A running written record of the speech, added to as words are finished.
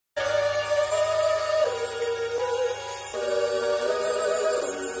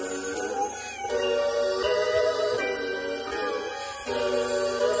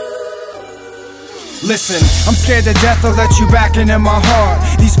Listen, I'm scared to death to let you back into my heart.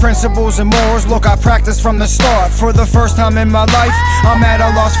 These principles and morals, look, I practiced from the start. For the first time in my life, I'm at a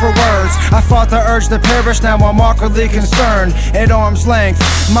loss for words. I fought the urge to perish, now I'm awkwardly concerned. At arm's length,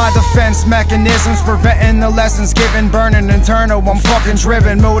 my defense mechanisms preventing the lessons given. Burning internal, I'm fucking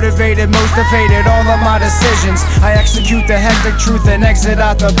driven, motivated, most defeated, all of my decisions. I execute the hectic truth and exit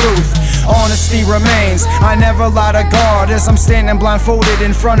out the booth. Honesty remains, I never lie to God, as I'm standing blindfolded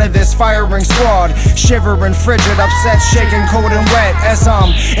in front of this firing squad. Shivering, frigid, upset, shaking, cold and wet, as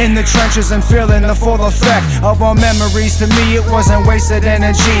I'm in the trenches and feeling the full effect of our memories. To me it wasn't wasted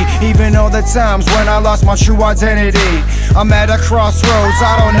energy, even all the times when I lost my true identity. I'm at a crossroads,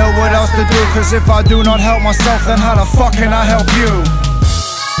 I don't know what else to do, cause if I do not help myself, then how the fuck can I help you?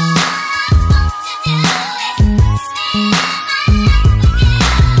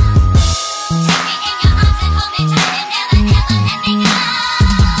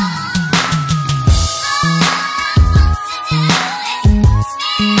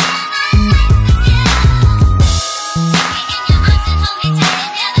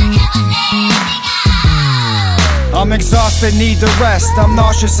 I'm exhausted, need the rest. I'm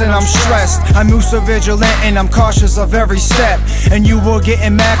nauseous and I'm stressed. I move so vigilant and I'm cautious of every step. And you were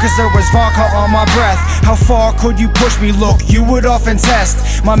getting mad cause there was vodka on my breath. How far could you push me? Look, you would often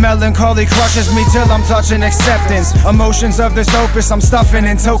test. My melancholy crushes me till I'm touching acceptance. Emotions of this opus I'm stuffing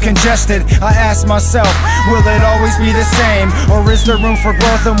until congested. I ask myself, will it always be the same? Or is there room for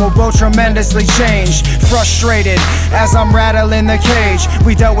growth and will both tremendously change? Frustrated as I'm rattling the cage.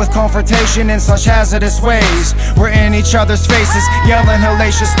 We dealt with confrontation in such hazardous ways. We're in each other's faces, yelling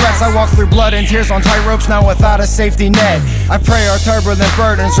hellacious threats. I walk through blood and tears on tight ropes now without a safety net. I pray our turbulent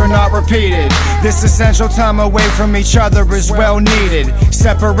burdens are not repeated. This essential time away from each other is well needed.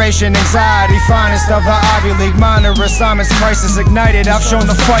 Separation, anxiety, finest of the Ivy League. Minor assignments, crisis ignited. I've shown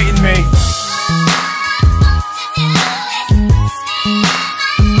the fight in me.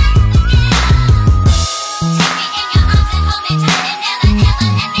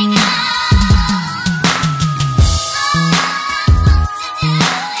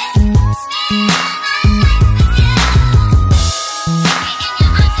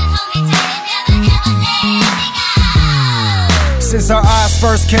 Since our eyes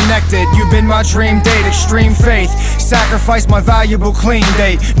first connected, you've been my dream date. Extreme faith, sacrifice my valuable clean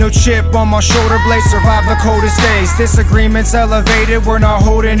date. No chip on my shoulder blade, survive the coldest days. Disagreements elevated, we're not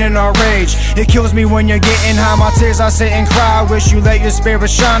holding in our rage. It kills me when you're getting high, my tears I sit and cry. Wish you let your spirit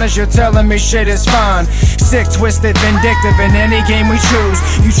shine as you're telling me shit is fine. Sick, twisted, vindictive in any game we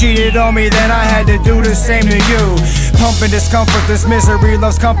choose. You cheated on me, then I had to do the same to you. Pumping discomfort, this misery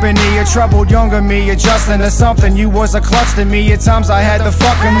loves company. A troubled younger me, adjusting to something. You was a clutch to me. At times I had to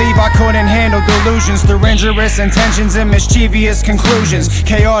fucking leave, I couldn't handle delusions through injurious intentions and mischievous conclusions.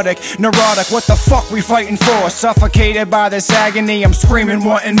 Chaotic, neurotic, what the fuck we fighting for? Suffocated by this agony, I'm screaming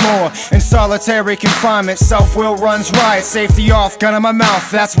wanting more. In solitary confinement, self-will runs riot. Safety off, gun in my mouth,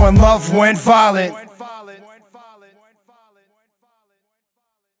 that's when love went violent.